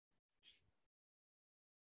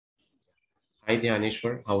Hi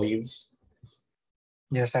Dhyaneshwar, how are you?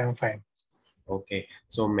 Yes, I'm fine. Okay,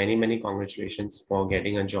 so many congratulations for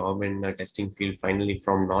getting a job in the testing field finally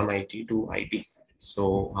from non-IT to IT.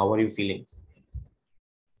 So how are you feeling?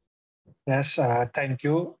 Yes, thank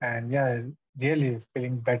you. And yeah, really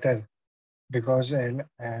feeling better because at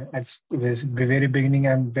the very beginning,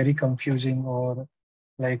 I'm very confusing or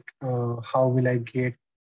like how will I get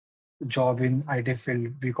job in IT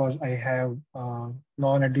field because I have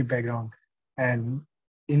non-IT background, and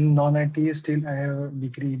in non-IT still I have a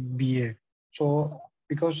degree in BA. So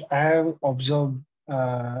because I have observed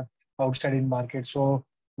outside in market, so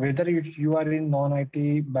whether if you are in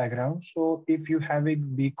non-IT background, so if you have a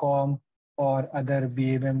BCom or other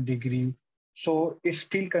BMM degree, so it's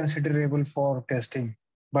still considerable for testing.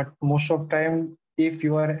 But most of time, if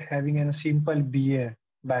you are having a simple BA,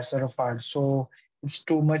 Bachelor of Arts, so it's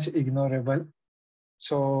too much ignorable.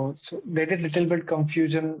 So that is little bit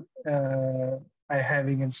confusion I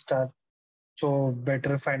having in start. So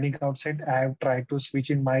better finding outside. I have tried to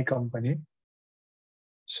switch in my company.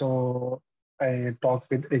 So I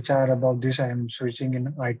talked with HR about this. I am switching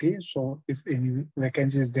in IT. So if any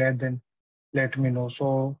vacancy is there, then let me know.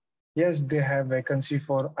 So yes, they have vacancy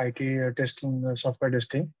for IT testing, software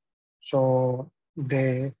testing. So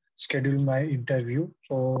they schedule my interview.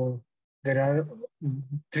 So there are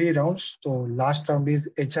three rounds. So last round is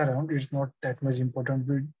HR round. It's not that much important.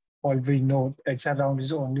 We all we know HR round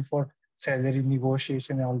is only for salary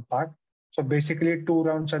negotiation and all part. So basically two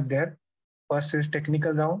rounds are there. First is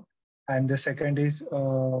technical round, and the second is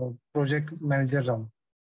project manager round.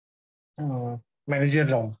 Uh, Manager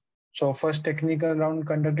round. So first technical round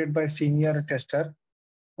conducted by senior tester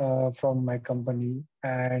from my company,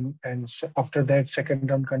 and after that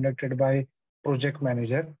second round conducted by project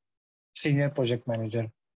manager, senior project manager.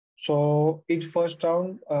 So each first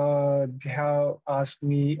round they have asked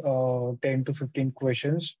me 10 to 15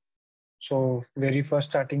 questions. So very first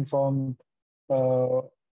starting from uh,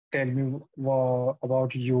 tell me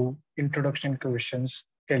about you, introduction questions,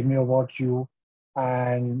 tell me about you,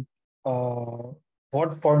 and uh,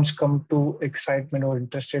 what points come to excitement or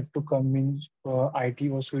interested to come in IT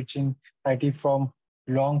or switching IT from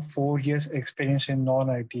long 4 years experience in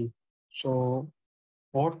non-IT. So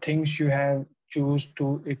what things you have choose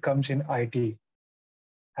to it comes in IT.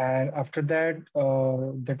 And after that,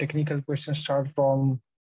 the technical questions start from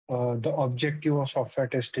the objective of software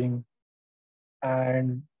testing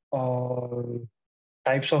and uh,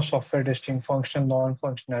 types of software testing, functional,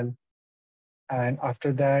 non-functional. And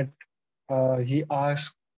after that, he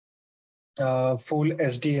asked full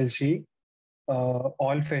SDLC,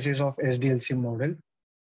 all phases of SDLC model,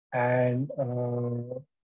 and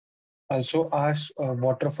also asked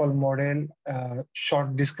waterfall model,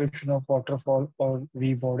 short description of waterfall or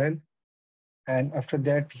V model. And after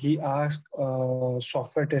that, he asked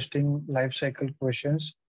software testing life cycle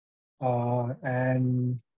questions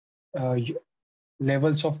and uh, y-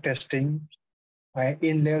 levels of testing.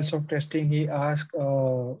 In layers of testing, he asked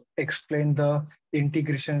explain the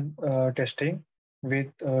integration testing with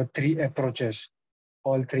three approaches,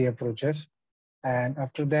 all three approaches. And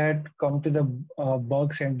after that, come to the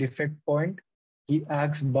bugs and defect point. He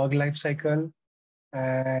asks bug life cycle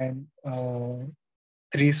and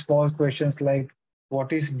three small questions like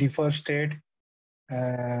what is defer state,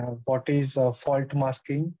 what is fault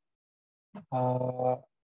masking, uh,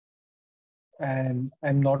 and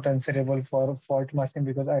I'm not answerable for fault masking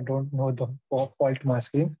because I don't know the fault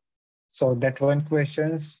masking. So that one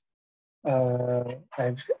questions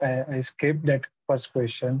I skipped that first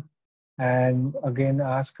question and again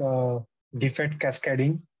ask defect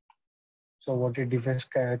cascading. So what is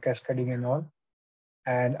defect cascading and all.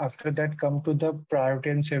 And after that come to the priority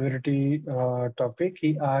and severity topic.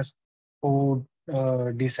 He asked who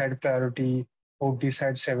decide priority, who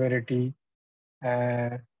decide severity,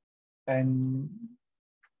 uh, and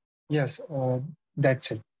yes,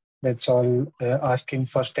 that's it. That's all asking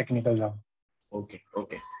first technical round.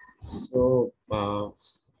 Okay. So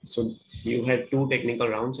so you had two technical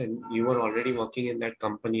rounds and you were already working in that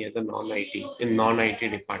company as a non-IT in non-IT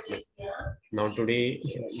department. Now today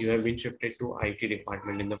you have been shifted to IT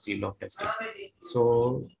department in the field of testing.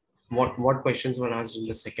 So what questions were asked in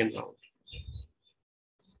the second round?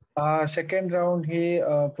 Second round, he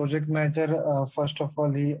project manager. First of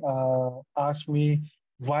all, he asked me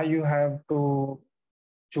why you have to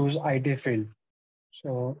choose IT field.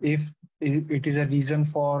 So if it is a reason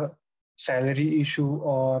for salary issue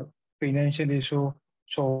or financial issue,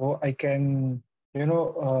 so I can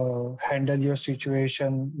handle your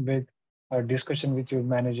situation with a discussion with your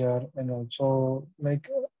manager, and also like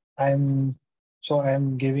I'm So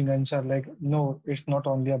I'm giving answer like, no, it's not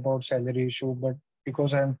only about salary issue, but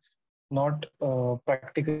because I'm not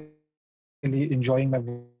practically enjoying my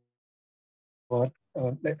work.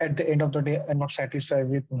 At the end of the day, I'm not satisfied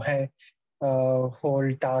with my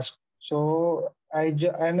whole task.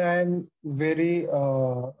 I'm very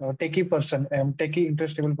techie person. I'm techie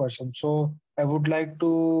interestable person. So I would like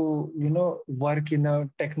to, work in a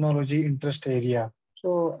technology interest area.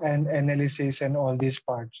 So and analysis and all these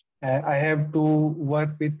parts. I have to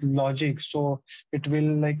work with logic. So it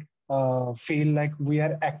will like feel like we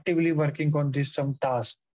are actively working on this some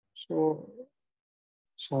task. So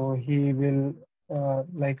he will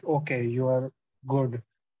like, okay, you are good.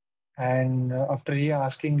 And after he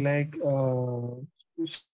asking like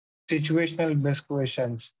situational based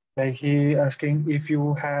questions, like he asking if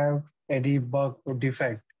you have any bug or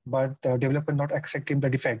defect, but developer not accepting the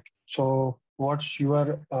defect. So what's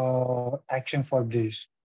your action for this?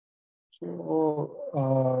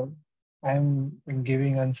 So I'm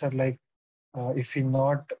giving answer like if we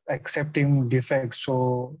not accepting defects,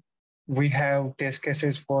 so we have test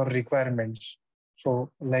cases for requirements. So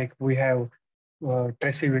like we have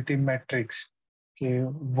traceability metrics. Okay,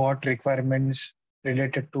 what requirements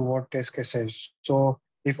related to what test cases. So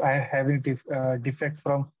if I have a defect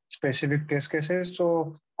from specific test cases,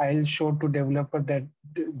 so I'll show to developer that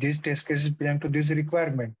these test cases belong to this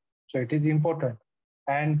requirement. So it is important.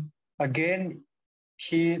 And again,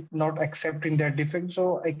 he not accepting that defect,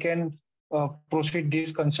 so I can proceed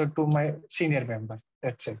this concern to my senior member.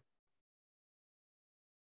 That's it.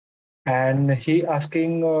 And he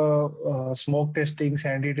asking smoke testing,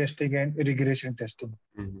 sandy testing, and regression testing.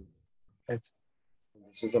 Mhm. That's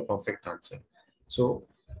This is a perfect answer. So,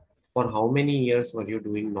 for how many years were you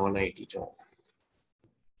doing non-IT job?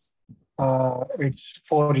 it's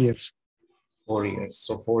 4 years. 4 years.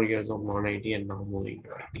 So 4 years of non-IT and now moving to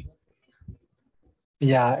IT.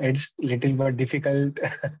 Yeah, it's little bit difficult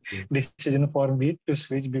Mm. decision for me to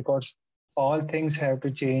switch because all things have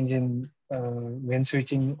to change in when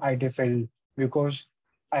switching IT field because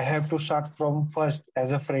I have to start from first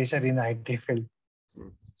as a fresher in IT field.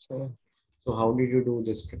 Mm. So So how did you do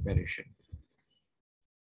this preparation?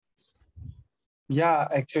 yeah,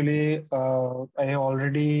 actually, I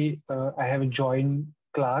have joined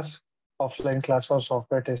class, offline class for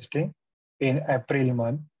software testing in April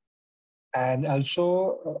month, and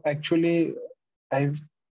also actually, I've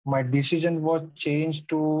my decision was changed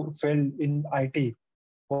to fill in IT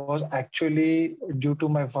was actually due to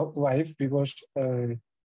my wife because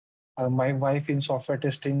my wife in software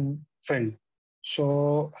testing field.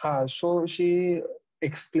 So she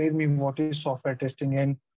explained me what is software testing,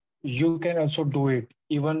 and you can also do it.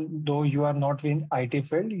 Even though you are not in IT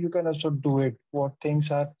field, you can also do it. What things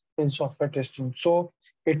are in software testing? So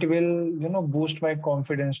it will, boost my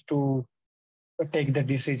confidence to take the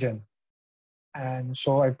decision. And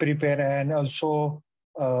so I prepare, and also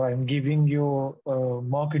I'm giving you a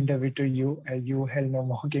mock interview to you, and you held a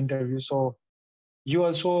mock interview. So you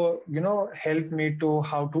also help me to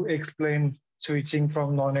how to explain switching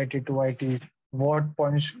from non-IT to IT, what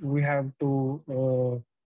points we have to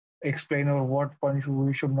explain or what points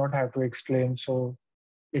we should not have to explain. So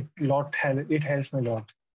it helps me a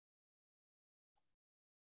lot.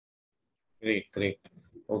 Great, great.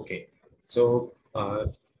 Okay. So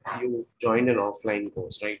you joined an offline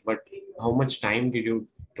course, right? But how much time did you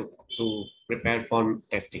took to prepare for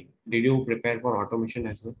testing? Did you prepare for automation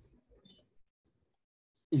as well?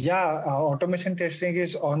 Yeah, automation testing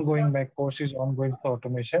is ongoing. My course is ongoing for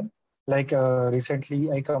automation. Like recently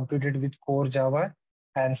I completed with core Java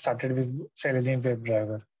and started with Selenium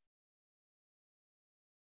WebDriver.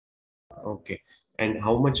 Okay. And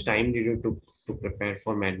how much time did you took to prepare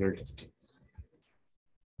for manual testing?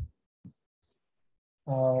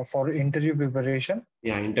 For interview preparation.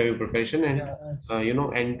 Yeah, interview preparation and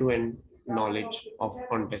Yeah, end-to-end knowledge of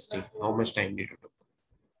on testing. How much time did you took?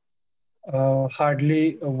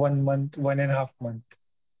 hardly 1 month, 1.5 month.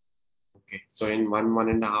 Okay. So in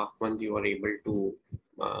 1.5 month, you were able to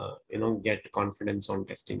get confidence on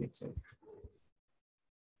testing itself.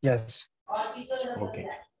 Yes. Okay.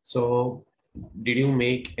 So did you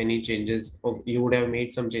make any changes? Oh, you would have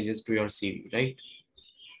made some changes to your CV, right?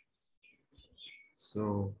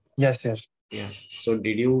 So Yes, yes. yeah. So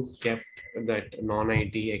did you kept that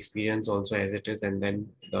non-IT experience also as it is, and then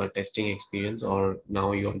the testing experience, or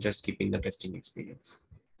now you're just keeping the testing experience?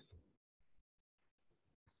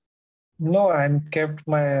 No, I'm kept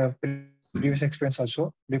my previous experience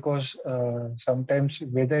also because sometimes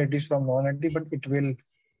whether it is from non-IT, but it will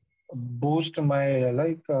boost my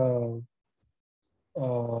uh,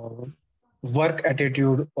 work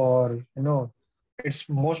attitude or it's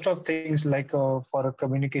most of things like for a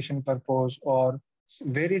communication purpose or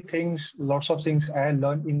very things, lots of things I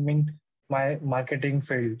learned in my marketing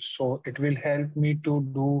field. So it will help me to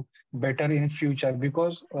do better in future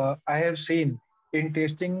because I have seen in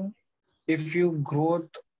testing, if you grow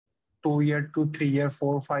 2 year to 3 year,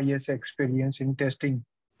 4 5 years experience in testing,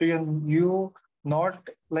 so you not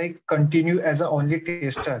like continue as a only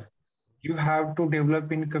tester. You have to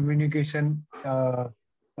develop in communication,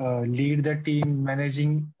 lead the team,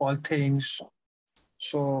 managing all things.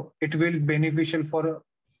 So it will beneficial for a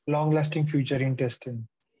long lasting future in testing.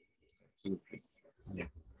 Absolutely. Yeah.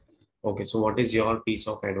 Okay, so what is your piece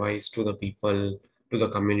of advice to the people, to the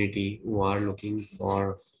community who are looking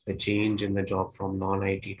for the change in the job from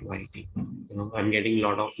non-IT to IT? I'm getting a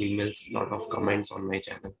lot of emails, a lot of comments on my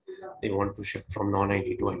channel. They want to shift from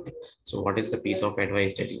non-IT to IT. So what is the piece of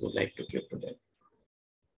advice that you would like to give to them?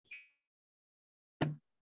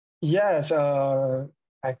 Yes,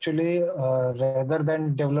 actually, rather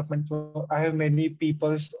than development, so I have many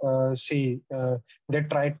people see they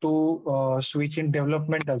try to switch in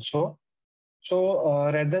development also.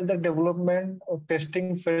 So rather the development of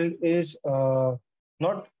testing field is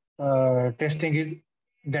not testing is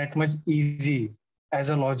that much easy as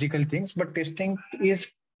a logical things, but testing is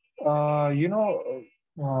you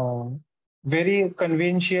know very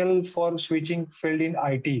conventional for switching field in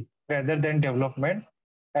IT rather than development.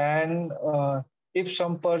 And if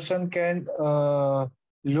some person can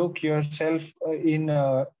look yourself in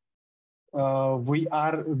we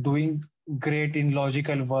are doing great in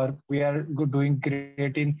logical work, we are doing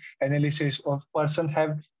great in analysis of person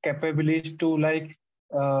have capabilities to like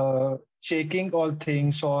checking all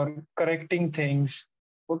things or correcting things,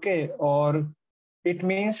 okay, or it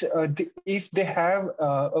means if they have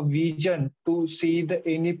a vision to see the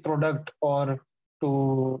any product or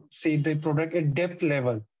to see the product at depth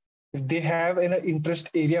level, if they have an interest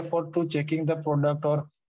area for to checking the product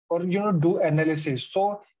or do analysis,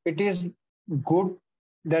 so it is good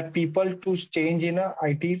that people to change in a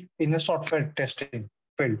IT in a software testing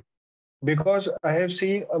field. Because I have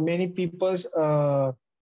seen many people's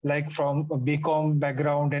like from a BCom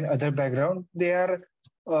background and other background, they are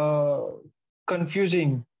uh,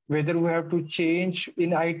 confusing whether we have to change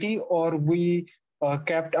in IT or we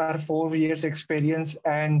kept our 4 years experience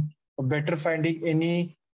and better finding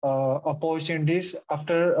any opportunities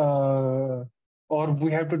after or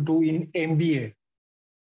we have to do in MBA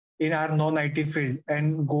in our non-IT field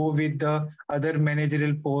and go with the other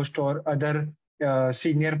managerial post or other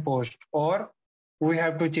senior post, or we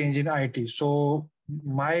have to change in IT. So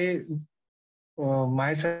my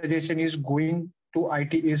suggestion is going to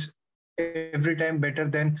IT is every time better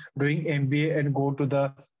than doing MBA and go to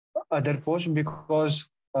the other post because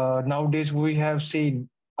nowadays we have seen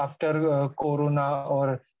after Corona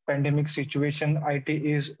or pandemic situation, IT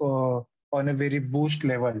is on a very boost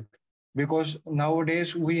level because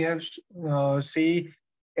nowadays we have see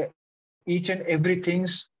each and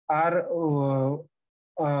everything's are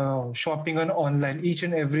shopping on online, each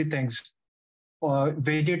and everything's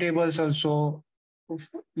vegetables also,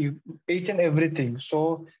 each and everything.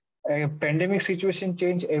 So pandemic situation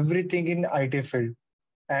changed everything in IT field,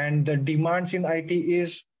 and the demands in IT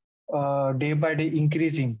is day by day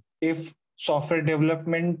increasing. If software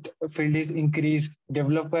development field is increased,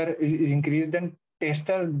 developer is increased, then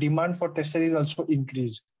tester demand for tester is also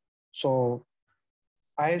increased. So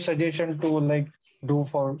I have suggestion to like do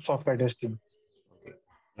for software testing. Okay.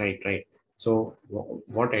 Right, right. So,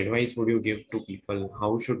 what advice would you give to people?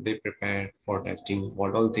 How should they prepare for testing?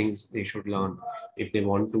 What all things they should learn if they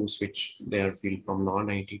want to switch their field from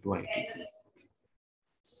non-IT to IT field?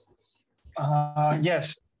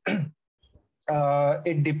 Yes,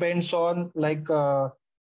 it depends on like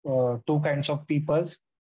two kinds of peoples.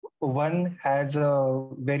 One has a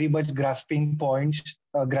very much grasping points,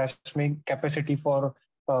 grasping capacity for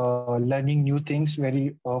learning new things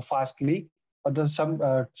very fastly. Or the some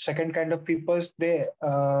second kind of peoples, they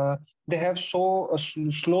have so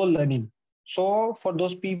slow learning. So for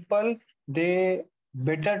those people, they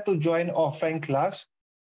better to join offline class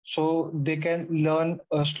so they can learn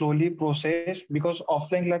a slowly process because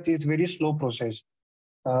offline class is very slow process.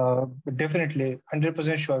 Definitely,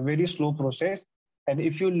 100% sure, very slow process. And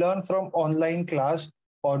if you learn from online class,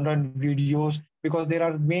 online videos, because there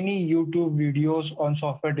are many YouTube videos on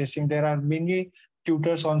software testing, there are many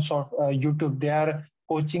tutors on YouTube. They are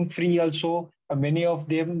coaching free also. Many of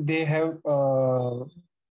them they have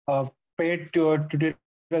paid tutorial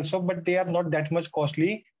also, but they are not that much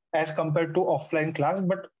costly as compared to offline class.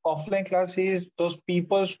 But offline class is those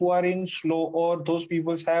peoples who are in slow or those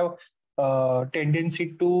peoples have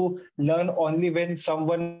tendency to learn only when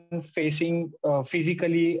someone facing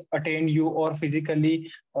physically attend you or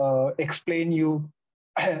physically explain you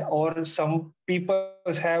or some people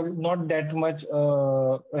have not that much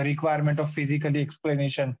requirement of physically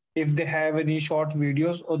explanation. If they have any short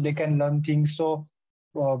videos or they can learn things, so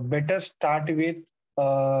better start with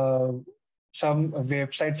uh, some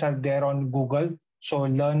websites are there on Google. So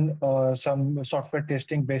learn some software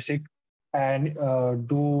testing basic and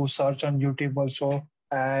do search on YouTube also.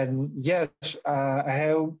 And yes, I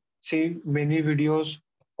have seen many videos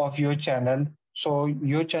of your channel. So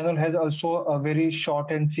your channel has also a very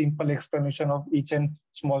short and simple explanation of each and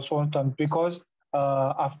small term, because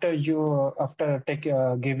after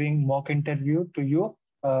giving mock interview to you,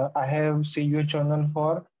 I have seen your channel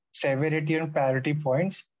for severity and parity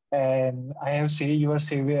points, and I have seen your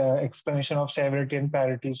explanation of severity and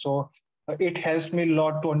parity. So it helps me a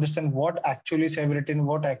lot to understand what actually severity and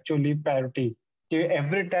what actually parity. Okay,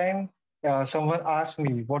 every time someone asks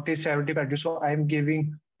me what is severity parity, so I'm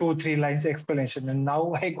giving 2 3 lines explanation, and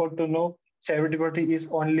now I got to know severity parity is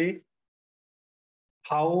only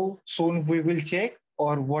how soon we will check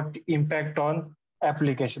or what impact on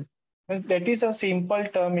application. And that is a simple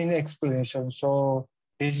term in explanation. So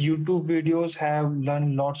these YouTube videos have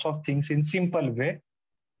learned lots of things in simple way.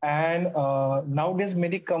 And nowadays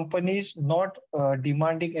many companies not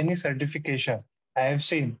demanding any certification. I have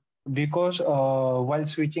seen, because while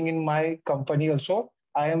switching in my company also,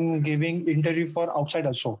 I am giving interview for outside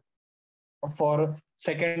also for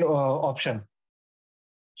second option.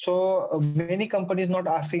 So many companies not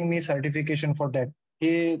asking me certification for that.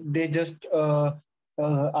 They just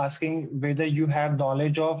asking whether you have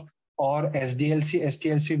knowledge of or SDLC,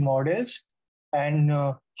 STLC models, and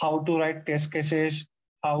how to write test cases,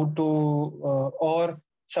 how to or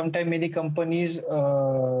sometimes many companies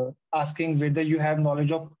asking whether you have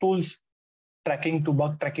knowledge of tools tracking to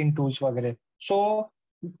bug tracking tools वगैरह. So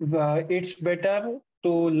it's better to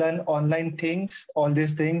learn online things, all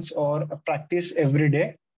these things, or practice every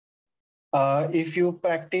day. If you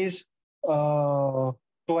practice uh,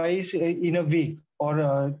 twice in a week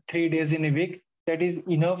or 3 days in a week, that is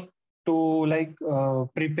enough to like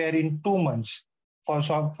prepare in 2 months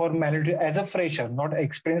for mandatory as a fresher, not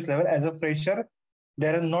experience level. As a fresher,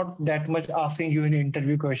 there are not that much asking you in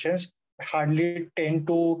interview questions. Hardly 10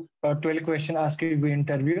 to 12 questions ask you in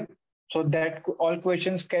interview. So that all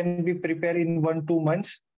questions can be prepared in 1 2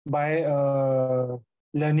 months by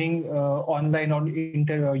learning online on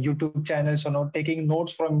YouTube channels, or not taking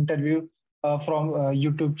notes from interview from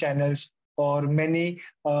YouTube channels, or many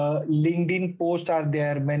LinkedIn posts are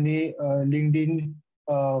there. Many LinkedIn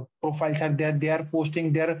profiles are there. They are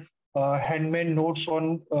posting their handmade notes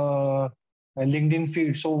on LinkedIn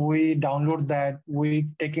feed. So we download that. We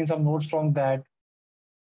taking some notes from that.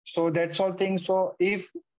 So that's all things. So if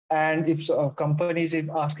companies if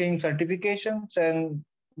asking certifications, and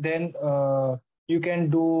then you can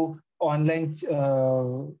do online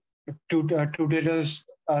tutorials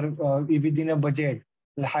are within a budget,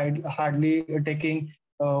 hardly taking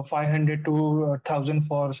 500 to 1,000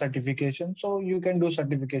 for certification. So you can do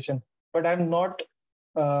certification, but I'm not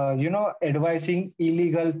advising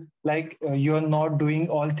illegal, like you're not doing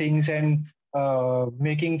all things and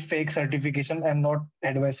making fake certification. I'm not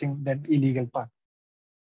advising that illegal part.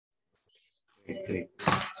 Great, great.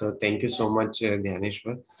 So thank you so much,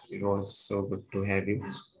 Dhaneshwar. It was so good to have you,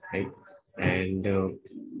 right? And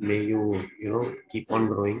may you keep on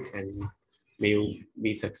growing, and may you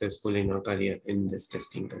be successful in your career, in this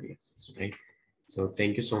testing career, right? So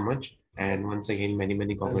thank you so much, and once again, many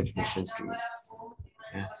many congratulations to you.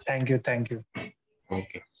 Yeah. Thank you. Thank you.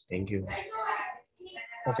 Okay. Thank you.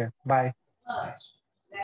 Okay. Bye.